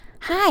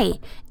Hi,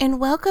 and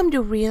welcome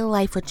to Real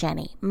Life with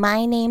Jenny.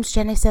 My name's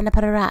Jenny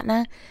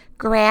Senaparatna.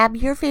 Grab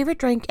your favorite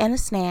drink and a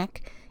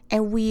snack,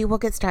 and we will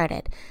get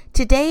started.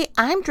 Today,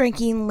 I'm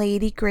drinking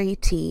Lady Grey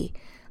tea.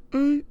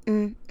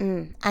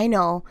 I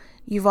know,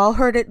 you've all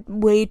heard it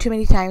way too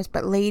many times,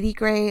 but Lady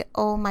Grey,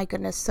 oh my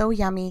goodness, so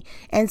yummy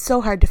and so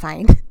hard to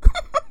find.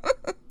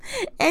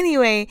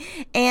 Anyway,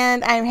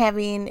 and I'm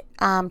having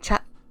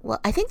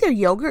I think they're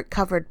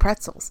yogurt-covered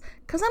pretzels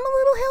because I'm a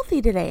little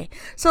healthy today.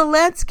 So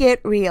let's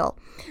get real.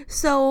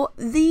 So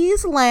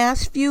these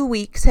last few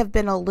weeks have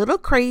been a little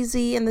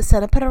crazy in the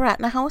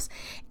Senaparatna house,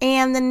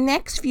 and the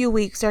next few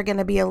weeks are going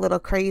to be a little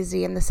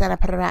crazy in the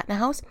Senaparatna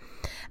house.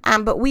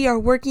 But we are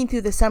working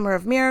through the summer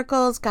of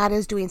miracles. God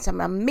is doing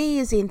some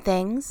amazing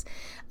things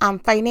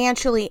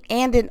financially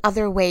and in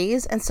other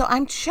ways. And so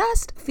I'm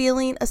just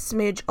feeling a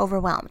smidge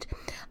overwhelmed.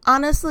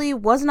 Honestly,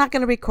 was not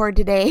going to record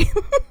today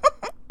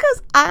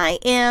because I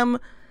am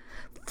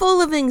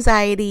full of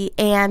anxiety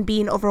and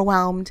being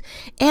overwhelmed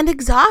and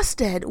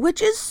exhausted,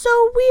 which is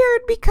so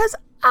weird because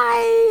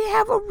I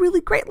have a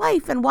really great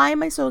life. And why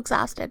am I so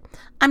exhausted?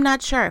 I'm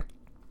not sure.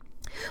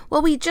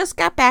 Well, we just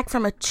got back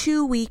from a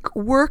 2-week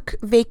work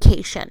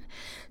vacation.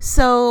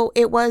 So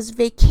it was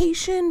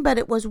vacation, but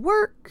it was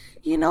work,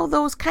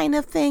 those kind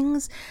of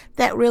things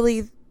that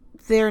really,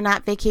 they're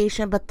not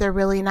vacation, but they're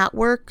really not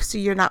work. So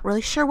you're not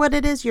really sure what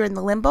it is. You're in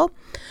the limbo.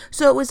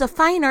 So it was a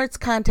fine arts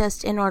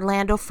contest in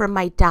Orlando for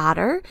my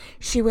daughter.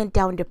 She went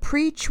down to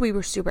preach. We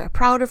were super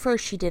proud of her.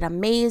 She did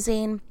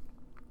amazing.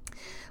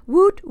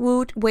 Woot,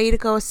 woot, way to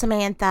go,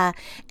 Samantha.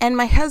 And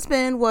my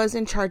husband was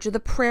in charge of the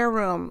prayer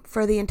room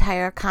for the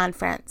entire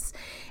conference.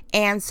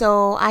 And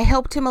so I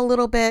helped him a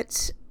little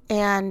bit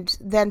and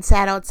then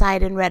sat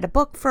outside and read a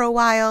book for a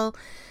while,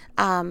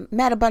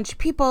 met a bunch of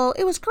people.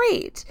 It was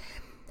great.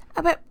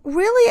 But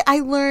really, I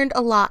learned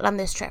a lot on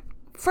this trip.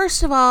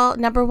 First of all,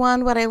 number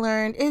one, what I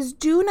learned is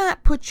do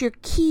not put your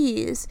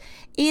keys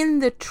in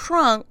the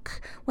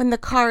trunk when the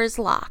car is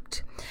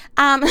locked.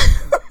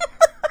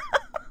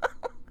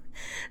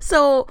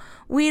 So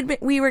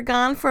we were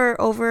gone for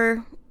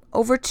over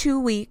 2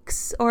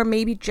 weeks, or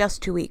maybe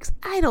just 2 weeks.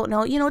 I don't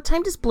know.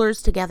 Time just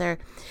blurs together.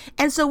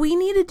 And so we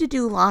needed to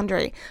do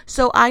laundry.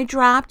 So I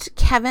dropped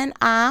Kevin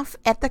off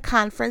at the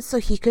conference so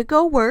he could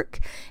go work,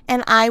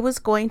 and I was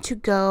going to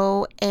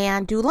go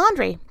and do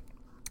laundry.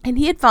 And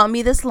he had found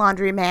me this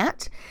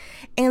laundromat.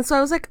 And so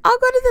I was like, I'll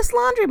go to this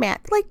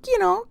laundromat,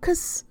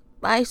 because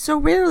I so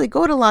rarely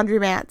go to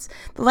laundromats.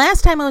 The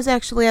last time I was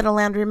actually at a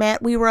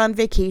laundromat, we were on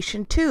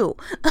vacation too.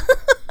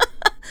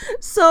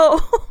 So,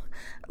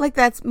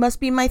 that must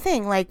be my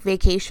thing,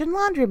 vacation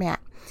laundromat.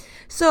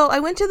 So I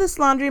went to this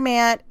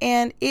laundromat,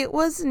 and it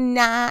was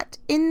not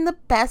in the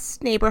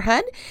best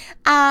neighborhood.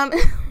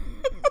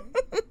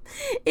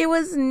 It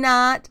was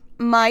not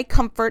my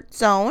comfort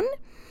zone.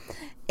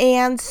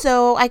 And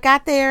so I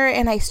got there,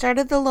 and I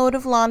started the load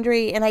of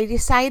laundry, and I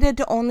decided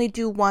to only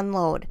do one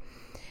load.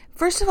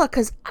 First of all,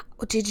 because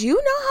did you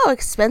know how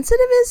expensive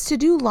it is to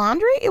do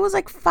laundry? It was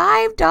like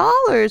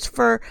 $5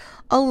 for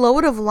a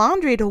load of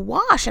laundry to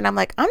wash. And I'm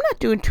like, I'm not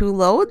doing 2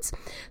 loads.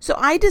 So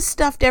I just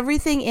stuffed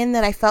everything in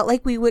that I felt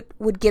like we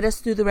would get us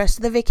through the rest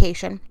of the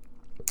vacation.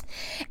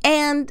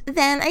 And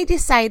then I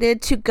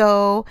decided to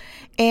go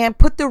and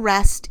put the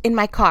rest in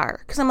my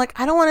car because I'm like,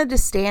 I don't want to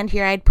just stand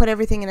here. I'd put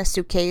everything in a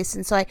suitcase.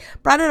 And so I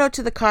brought it out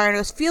to the car, and I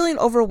was feeling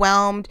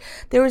overwhelmed.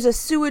 There was a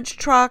sewage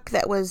truck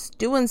that was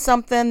doing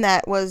something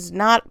that was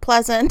not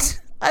pleasant.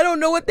 I don't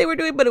know what they were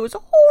doing, but it was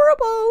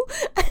horrible.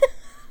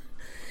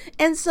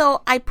 And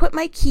so I put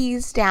my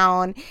keys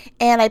down,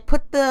 and I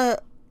put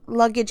the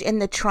luggage in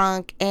the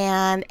trunk.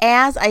 And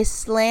as I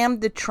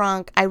slammed the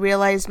trunk, I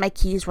realized my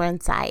keys were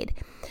inside.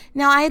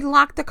 Now, I had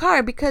locked the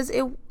car because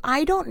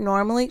I don't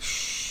normally,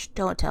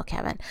 don't tell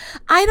Kevin.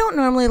 I don't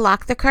normally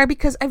lock the car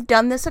because I've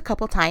done this a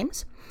couple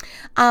times.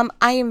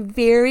 I am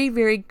very,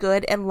 very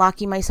good at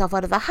locking myself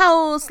out of the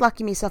house,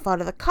 locking myself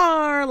out of the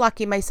car,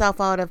 locking myself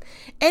out of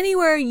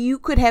anywhere you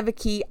could have a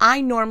key.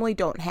 I normally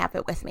don't have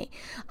it with me.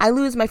 I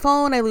lose my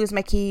phone. I lose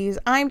my keys.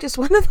 I'm just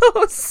one of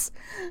those.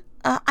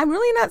 I'm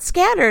really not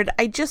scattered.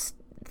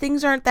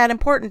 Things aren't that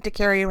important to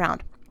carry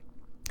around.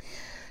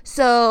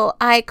 So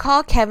I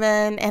call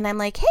Kevin, and I'm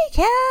like, hey,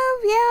 Kev,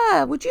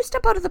 yeah, would you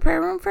step out of the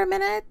prayer room for a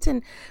minute?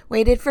 And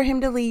waited for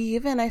him to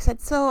leave. And I said,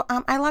 so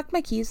I locked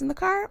my keys in the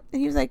car. And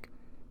he was like,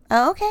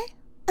 oh, okay.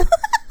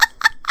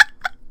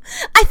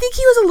 I think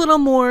he was a little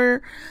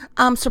more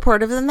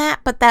supportive than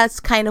that, but that's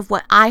kind of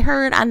what I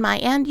heard on my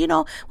end.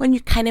 When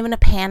you're kind of in a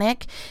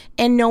panic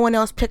and no one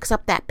else picks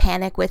up that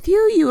panic with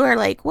you, you are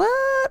like, what?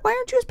 Why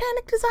aren't you as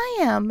panicked as I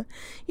am?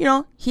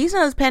 He's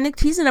not as panicked.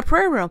 He's in a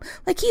prayer room.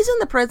 He's in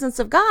the presence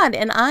of God,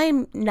 and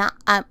I'm not.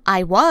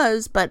 I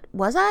was, but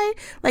was I?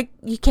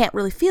 You can't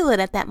really feel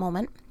it at that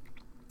moment.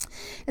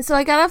 And so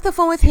I got off the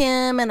phone with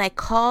him, and I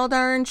called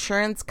our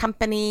insurance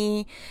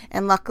company,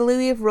 and luckily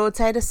we have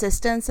roadside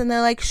assistance, and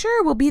they're like,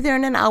 sure, we'll be there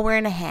in an hour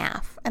and a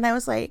half. And I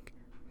was like,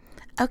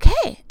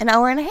 okay, an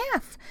hour and a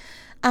half.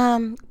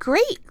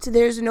 Great.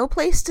 There's no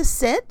place to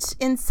sit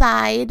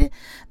inside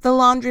the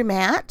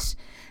laundromat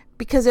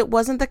because it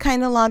wasn't the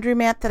kind of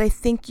laundromat that I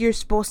think you're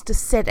supposed to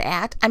sit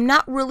at. I'm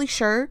not really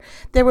sure.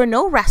 There were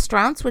no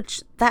restaurants,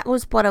 which that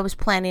was what I was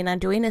planning on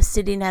doing, is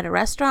sitting at a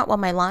restaurant while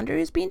my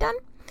laundry is being done.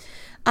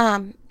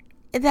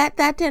 That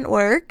didn't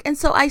work. And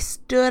so I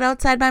stood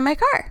outside by my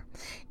car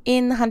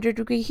in the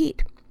 100-degree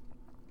heat.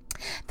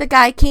 The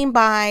guy came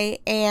by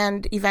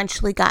and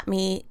eventually got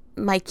me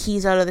my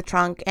keys out of the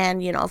trunk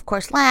and, of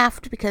course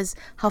laughed, because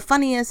how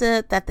funny is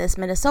it that this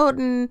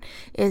Minnesotan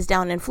is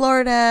down in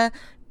Florida,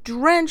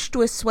 drenched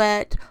with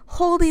sweat,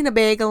 holding a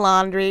bag of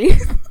laundry.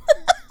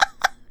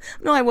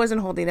 No, I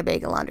wasn't holding a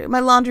bag of laundry. My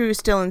laundry was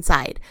still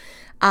inside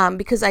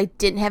because I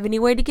didn't have any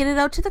way to get it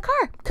out to the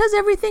car because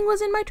everything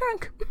was in my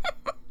trunk.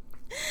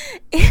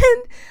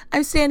 And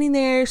I'm standing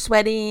there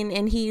sweating,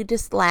 and he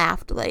just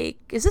laughed like,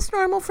 is this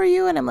normal for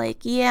you? And I'm like,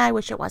 yeah, I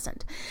wish it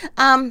wasn't.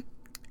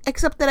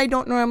 Except that I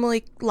don't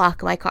normally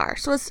lock my car.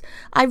 So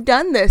I've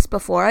done this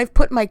before. I've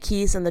put my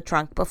keys in the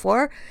trunk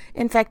before.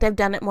 In fact, I've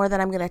done it more than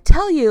I'm going to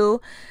tell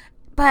you.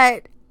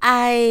 But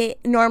I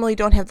normally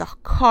don't have the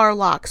car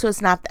lock, so it's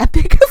not that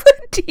big of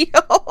a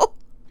deal.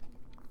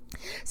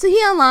 So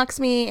he unlocks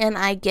me, and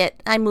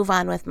I move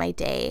on with my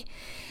day.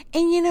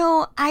 And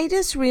I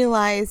just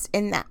realized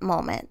in that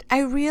moment,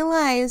 I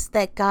realized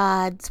that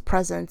God's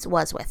presence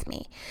was with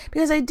me,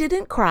 because I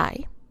didn't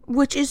cry,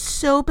 which is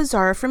so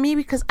bizarre for me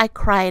because I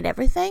cry at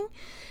everything.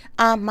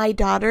 My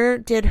daughter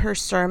did her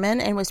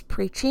sermon and was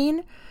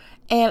preaching,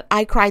 and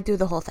I cried through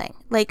the whole thing.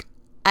 Like,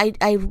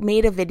 I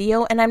made a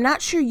video, and I'm not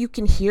sure you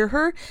can hear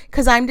her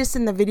because I'm just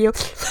in the video,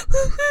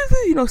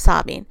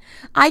 sobbing.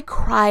 I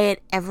cry at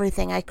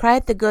everything. I cry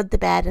at the good, the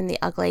bad, and the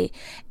ugly.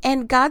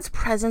 And God's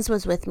presence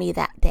was with me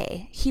that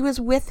day. He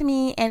was with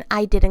me, and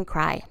I didn't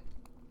cry.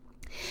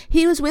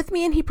 He was with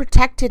me, and he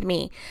protected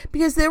me,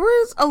 because there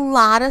was a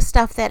lot of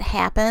stuff that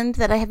happened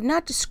that I have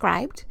not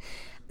described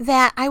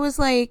that I was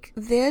like,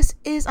 this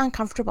is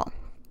uncomfortable.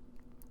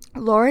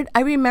 Lord,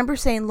 I remember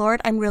saying,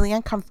 Lord, I'm really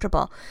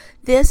uncomfortable.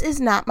 This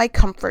is not my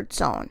comfort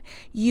zone.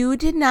 You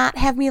did not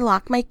have me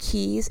lock my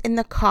keys in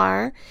the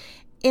car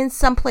in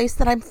some place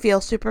that I feel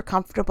super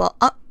comfortable.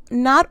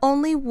 Not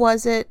only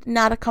was it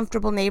not a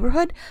comfortable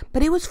neighborhood,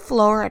 but it was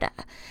Florida.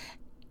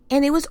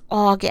 And it was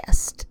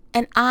August.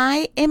 And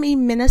I am a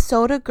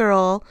Minnesota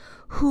girl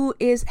who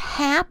is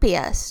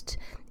happiest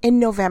in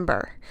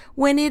November,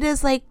 when it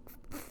is like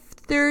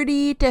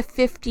 30 to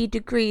 50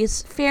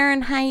 degrees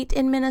Fahrenheit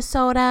in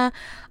Minnesota.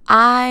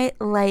 I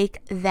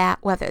like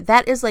that weather.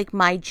 That is like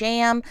my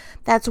jam.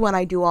 That's when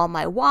I do all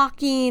my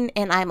walking,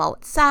 and I'm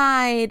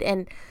outside,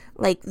 and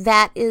like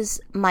that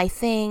is my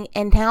thing.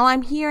 And now I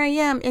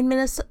am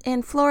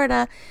in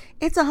Florida.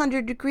 It's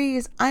 100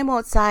 degrees. I'm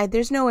outside.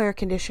 There's no air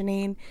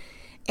conditioning,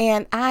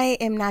 and I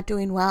am not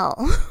doing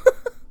well.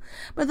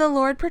 But the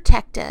Lord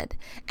protected,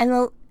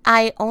 and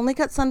I only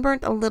got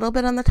sunburnt a little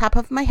bit on the top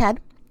of my head,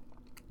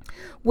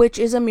 which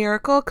is a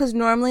miracle, because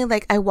normally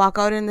like I walk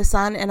out in the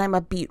sun and I'm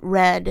a beet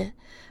red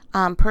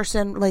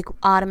person, like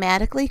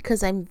automatically,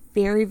 because I'm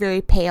very,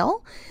 very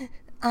pale.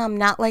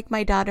 Not like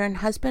my daughter and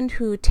husband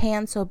who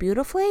tan so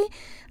beautifully.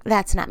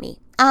 That's not me.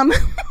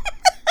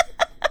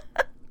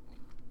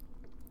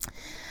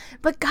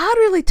 But God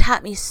really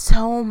taught me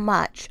so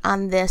much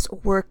on this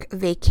work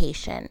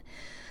vacation.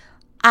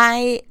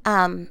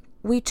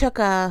 We took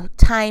a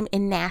time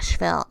in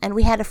Nashville, and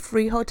we had a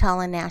free hotel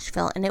in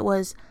Nashville, and it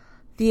was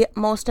the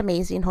most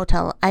amazing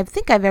hotel I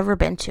think I've ever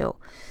been to.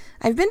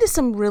 I've been to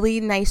some really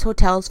nice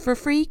hotels for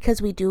free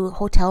because we do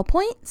hotel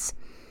points,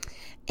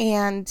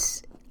 and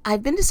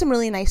I've been to some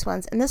really nice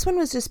ones, and this one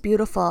was just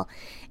beautiful.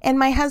 And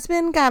my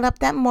husband got up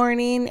that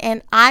morning,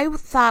 and I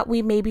thought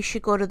we maybe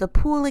should go to the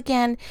pool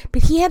again,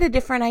 but he had a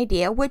different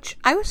idea, which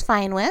I was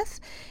fine with,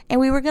 and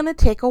we were going to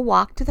take a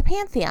walk to the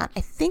Pantheon.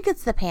 I think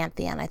it's the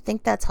Pantheon. I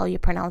think that's how you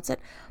pronounce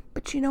it,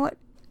 but you know what?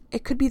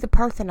 It could be the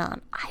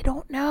Parthenon. I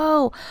don't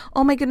know.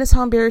 Oh my goodness,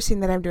 how embarrassing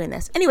that I'm doing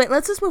this. Anyway,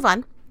 let's just move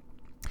on.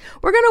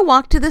 We're going to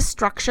walk to this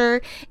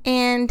structure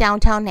in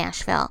downtown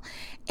Nashville.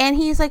 And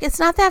he's like, it's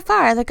not that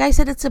far. The guy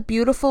said it's a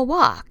beautiful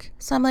walk.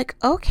 So I'm like,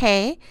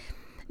 okay.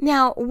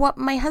 Now, what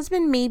my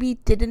husband maybe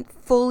didn't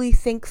fully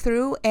think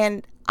through,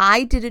 and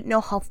I didn't know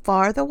how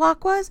far the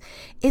walk was,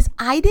 is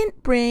I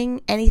didn't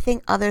bring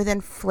anything other than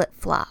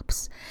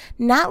flip-flops.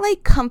 Not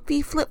like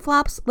comfy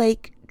flip-flops,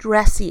 like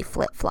dressy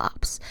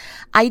flip-flops.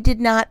 I did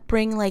not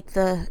bring like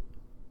the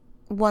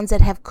ones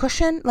that have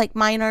cushion. Like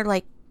mine are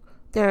like,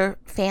 they're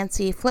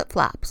fancy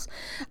flip-flops.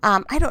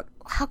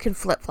 How can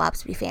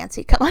flip-flops be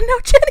fancy? Come on now,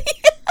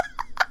 Jenny.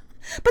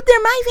 But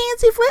they're my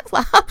fancy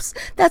flip-flops.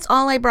 That's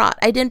all I brought.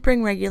 I didn't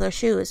bring regular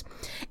shoes.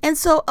 And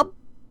so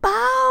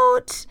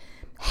about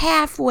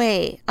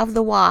halfway of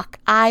the walk,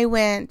 I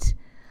went,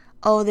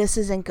 oh, this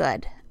isn't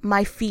good.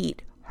 My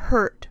feet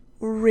hurt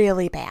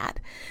really bad.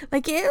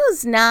 Like, it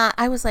was not,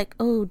 I was like,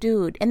 oh,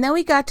 dude. And then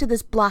we got to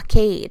this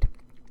blockade,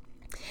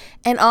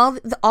 and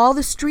all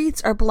the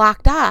streets are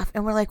blocked off,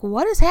 and we're like,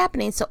 what is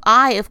happening? So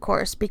I, of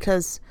course,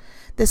 because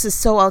this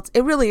is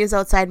it really is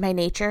outside my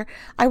nature,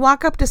 I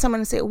walk up to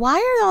someone and say, why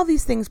are all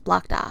these things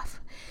blocked off?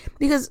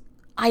 Because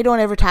I don't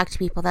ever talk to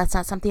people. That's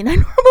not something I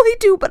normally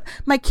do, but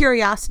my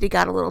curiosity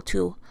got a little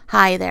too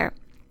high there.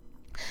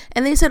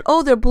 And they said,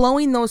 oh, they're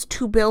blowing those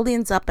 2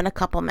 buildings up in a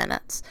couple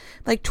minutes.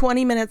 Like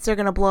 20 minutes, they're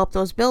going to blow up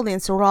those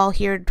buildings. So we're all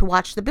here to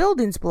watch the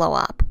buildings blow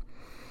up.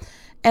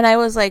 And I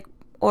was like,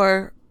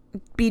 or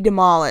be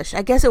demolished.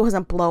 I guess it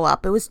wasn't blow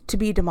up. It was to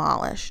be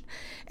demolished.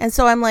 And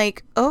so I'm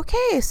like,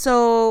 okay,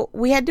 so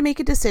we had to make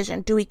a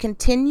decision. Do we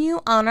continue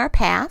on our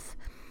path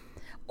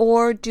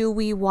or do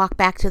we walk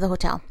back to the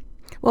hotel?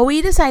 Well,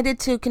 we decided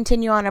to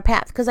continue on our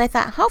path because I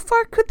thought, how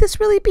far could this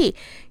really be?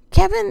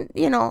 Kevin,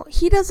 he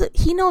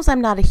knows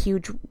I'm not a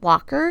huge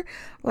walker.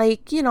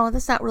 Like,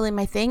 that's not really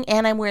my thing.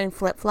 And I'm wearing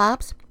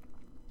flip-flops.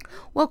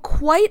 Well,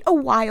 quite a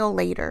while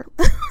later,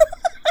 is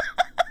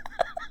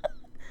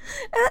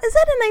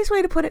that a nice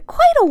way to put it?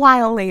 Quite a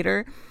while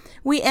later,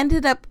 we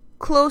ended up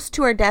close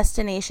to our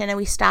destination and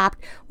we stopped.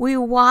 We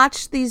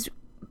watched these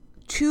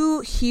 2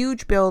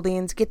 huge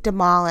buildings get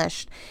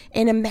demolished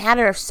in a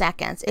matter of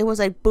seconds. It was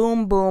like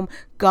boom, boom,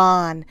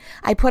 gone.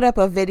 I put up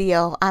a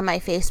video on my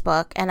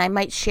Facebook and I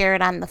might share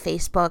it on the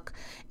Facebook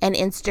and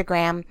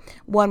Instagram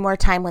one more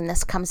time when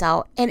this comes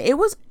out. And it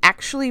was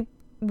actually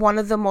one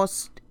of the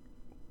most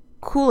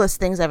coolest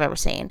things I've ever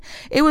seen.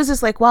 It was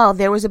just like, wow,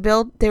 there was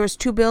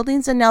 2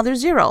 buildings and now there's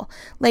 0.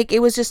 Like,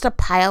 it was just a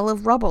pile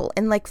of rubble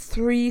in like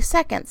 3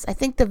 seconds. I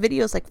think the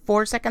video is like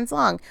 4 seconds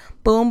long.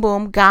 Boom,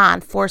 boom,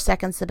 gone. 4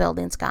 seconds, the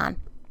building's gone.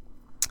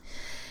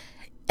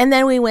 And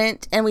then we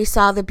went and we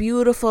saw the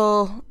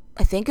beautiful,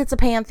 I think it's a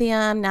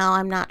Pantheon. Now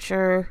I'm not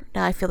sure.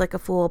 Now I feel like a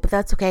fool, but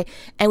that's okay.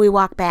 And we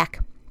walk back.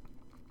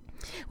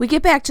 We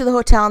get back to the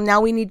hotel.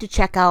 Now we need to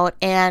check out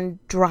and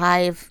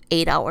drive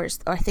 8 hours.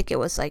 Or I think it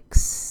was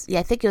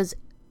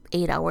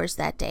 8 hours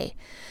that day.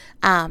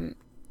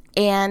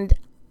 And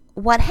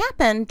what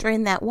happened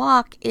during that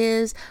walk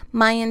is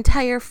my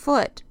entire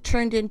foot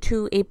turned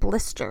into a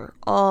blister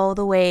all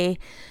the way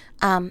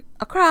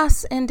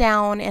across and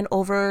down and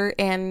over.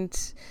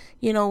 And,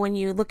 when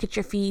you look at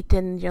your feet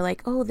and you're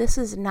like, oh, this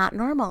is not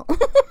normal.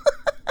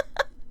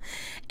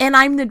 And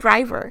I'm the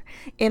driver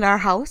in our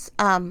house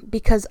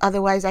because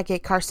otherwise I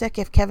get car sick.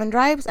 If Kevin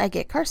drives, I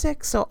get car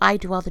sick. So I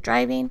do all the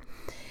driving.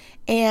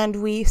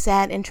 And we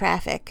sat in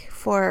traffic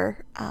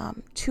for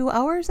 2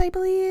 hours, I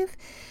believe.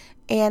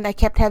 And I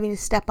kept having to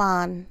step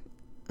on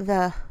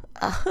them,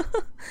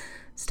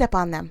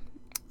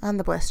 on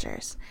the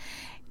blisters.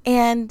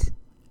 And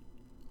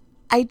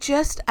I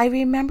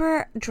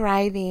remember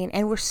driving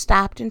and we're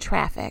stopped in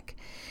traffic.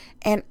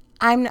 And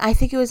I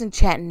think it was in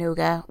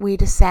Chattanooga. We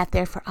just sat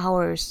there for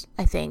hours,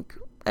 I think.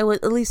 It was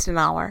at least an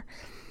hour.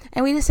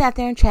 And we just sat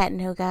there in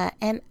Chattanooga.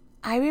 And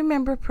I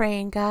remember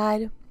praying,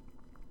 God,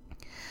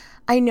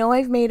 I know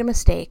I've made a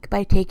mistake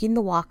by taking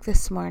the walk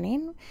this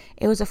morning.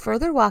 It was a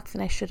further walk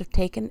than I should have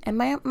taken. And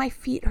my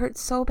feet hurt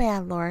so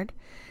bad, Lord.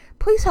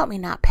 Please help me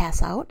not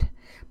pass out.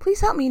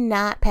 Please help me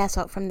not pass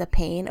out from the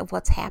pain of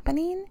what's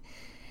happening.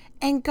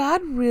 And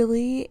God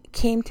really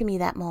came to me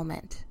that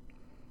moment.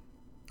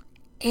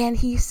 And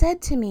he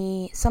said to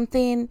me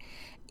something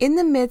in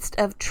the midst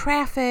of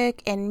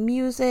traffic and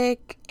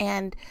music,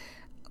 and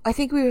I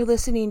think we were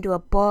listening to a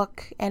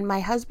book, and my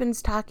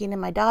husband's talking,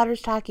 and my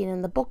daughter's talking,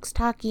 and the book's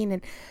talking,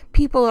 and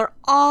people are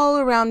all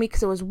around me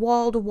because it was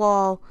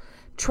wall-to-wall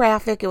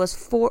traffic. It was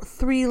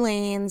 3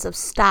 lanes of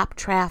stop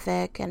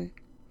traffic, and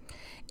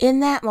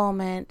in that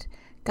moment,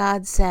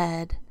 God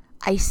said,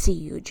 I see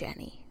you,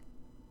 Jenny.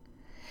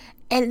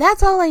 And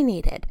that's all I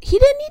needed. He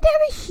didn't need to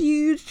have a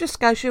huge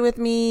discussion with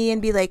me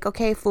and be like,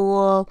 okay,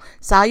 fool,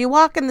 saw you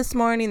walking this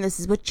morning. This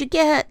is what you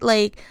get.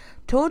 Like,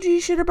 told you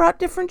should have brought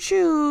different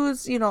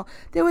shoes.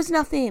 There was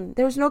nothing.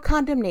 There was no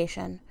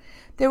condemnation.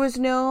 There was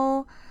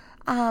no,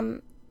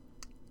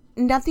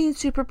 nothing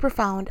super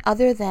profound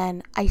other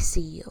than I see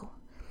you.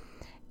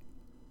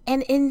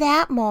 And in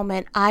that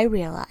moment, I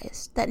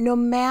realized that no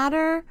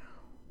matter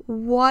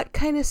what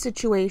kind of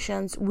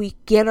situations we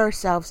get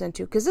ourselves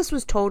into, because this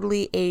was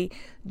totally a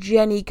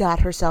Jenny got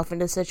herself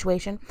into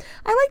situation.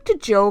 I like to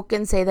joke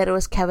and say that it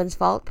was Kevin's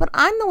fault, but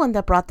I'm the one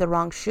that brought the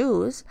wrong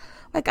shoes.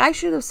 Like, I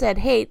should have said,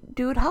 hey,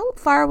 dude, how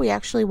far are we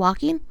actually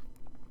walking?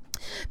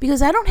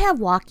 Because I don't have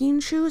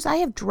walking shoes. I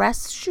have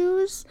dress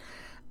shoes.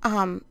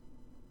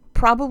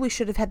 Probably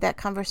should have had that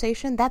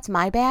conversation. That's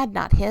my bad,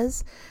 not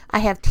his. I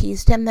have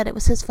teased him that it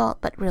was his fault,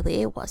 but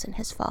really it wasn't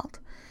his fault.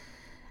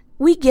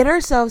 We get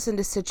ourselves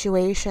into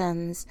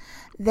situations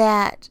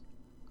that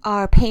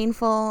are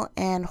painful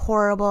and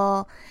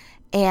horrible,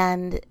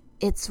 and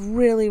it's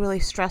really, really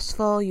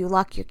stressful. You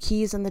lock your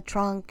keys in the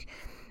trunk.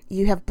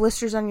 You have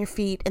blisters on your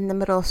feet in the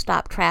middle of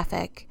stop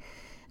traffic,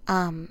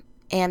 and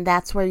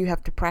that's where you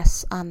have to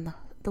press on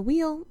the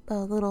wheel, the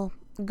little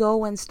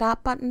go and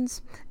stop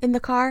buttons in the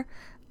car.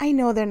 I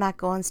know they're not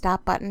go and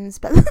stop buttons,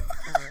 but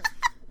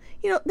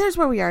there's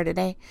where we are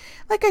today.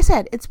 Like I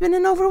said, it's been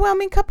an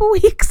overwhelming couple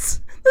weeks.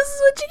 This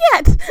is what you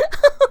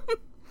get.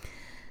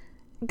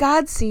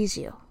 God sees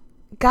you.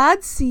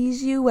 God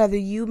sees you whether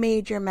you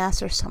made your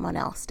mess or someone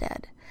else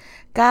did.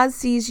 God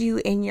sees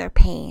you in your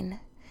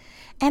pain.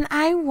 And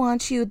I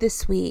want you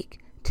this week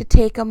to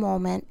take a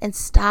moment and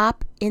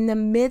stop in the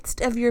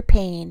midst of your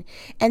pain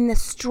and the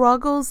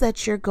struggles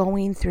that you're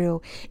going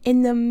through,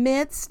 in the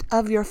midst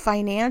of your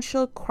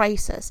financial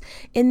crisis,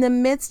 in the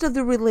midst of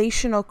the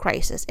relational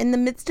crisis, in the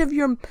midst of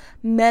your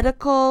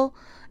medical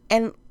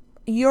and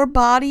your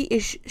body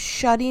is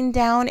shutting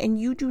down and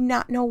you do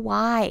not know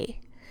why.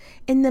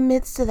 In the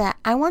midst of that,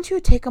 I want you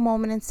to take a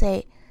moment and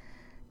say,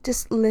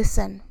 just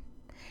listen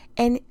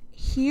and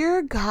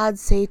hear God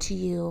say to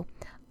you,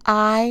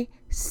 I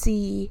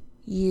see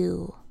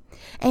you.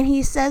 And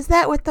he says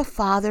that with the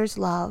Father's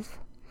love.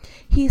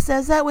 He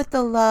says that with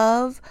the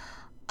love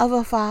of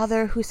a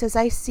father who says,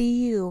 I see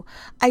you.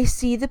 I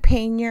see the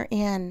pain you're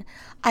in.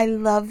 I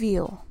love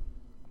you.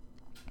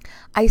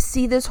 I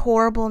see this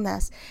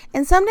horribleness.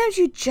 And sometimes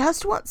you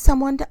just want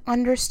someone to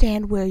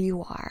understand where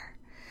you are.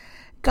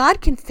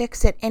 God can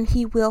fix it, and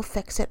he will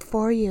fix it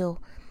for you.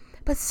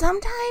 But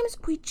sometimes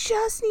we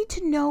just need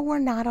to know we're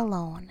not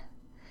alone.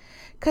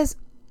 Because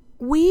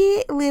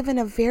we live in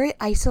a very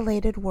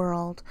isolated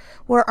world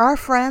where our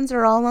friends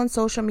are all on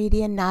social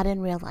media, not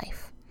in real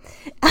life.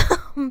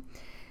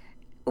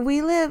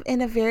 We live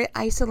in a very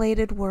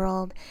isolated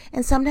world,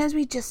 and sometimes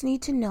we just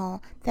need to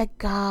know that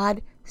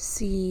God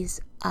sees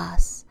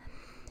us.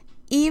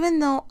 Even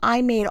though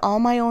I made all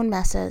my own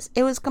messes,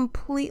 it was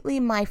completely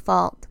my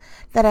fault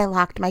that I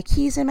locked my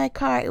keys in my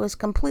car. It was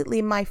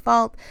completely my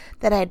fault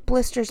that I had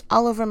blisters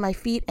all over my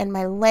feet and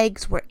my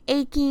legs were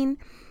aching.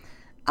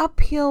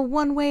 Uphill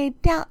one way,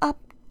 down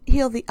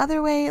uphill the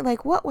other way.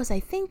 Like, what was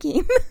I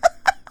thinking?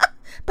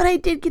 But I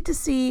did get to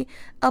see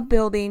a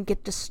building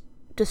get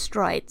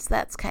destroyed, so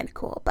that's kind of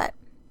cool. But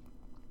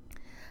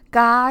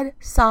God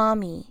saw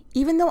me,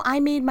 even though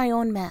I made my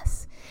own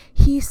mess.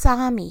 He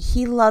saw me.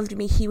 He loved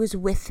me. He was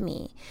with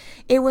me.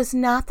 It was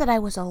not that I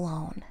was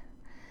alone.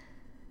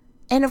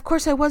 And of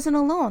course, I wasn't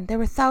alone. There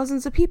were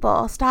thousands of people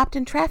all stopped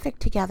in traffic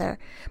together.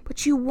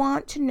 But you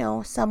want to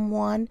know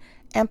someone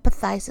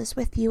empathizes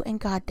with you, and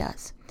God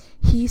does.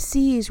 He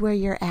sees where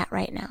you're at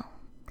right now.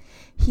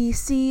 He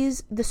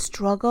sees the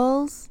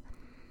struggles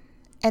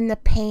and the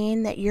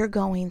pain that you're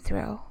going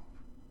through.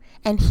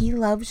 And he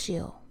loves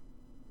you.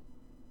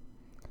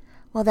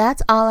 Well,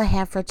 that's all I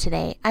have for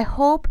today. I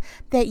hope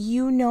that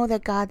you know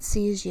that God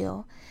sees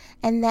you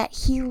and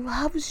that he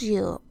loves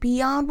you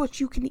beyond what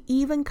you can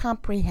even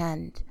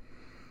comprehend.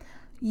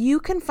 You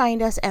can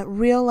find us at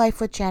Real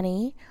Life with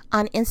Jenny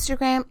on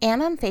Instagram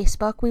and on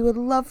Facebook. We would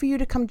love for you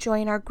to come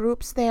join our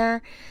groups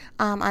there.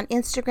 On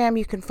Instagram,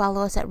 you can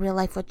follow us at Real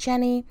Life with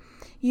Jenny.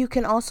 You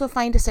can also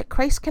find us at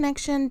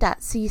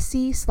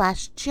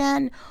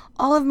christconnection.cc/Jen.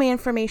 All of my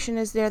information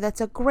is there.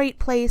 That's a great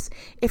place.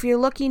 If you're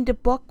looking to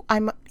book,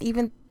 I'm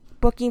even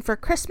booking for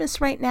Christmas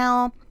right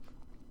now.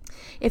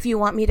 If you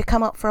want me to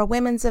come out for a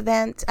women's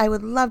event, I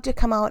would love to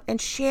come out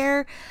and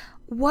share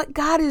what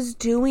God is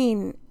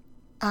doing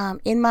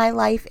in my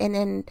life and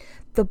in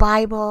the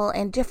Bible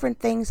and different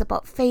things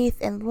about faith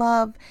and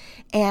love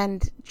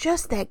and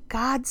just that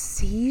God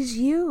sees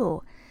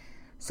you.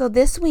 So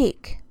this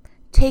week,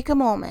 take a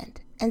moment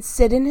and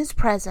sit in his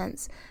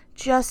presence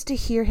just to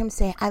hear him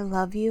say, I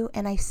love you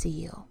and I see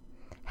you.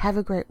 Have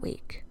a great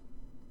week.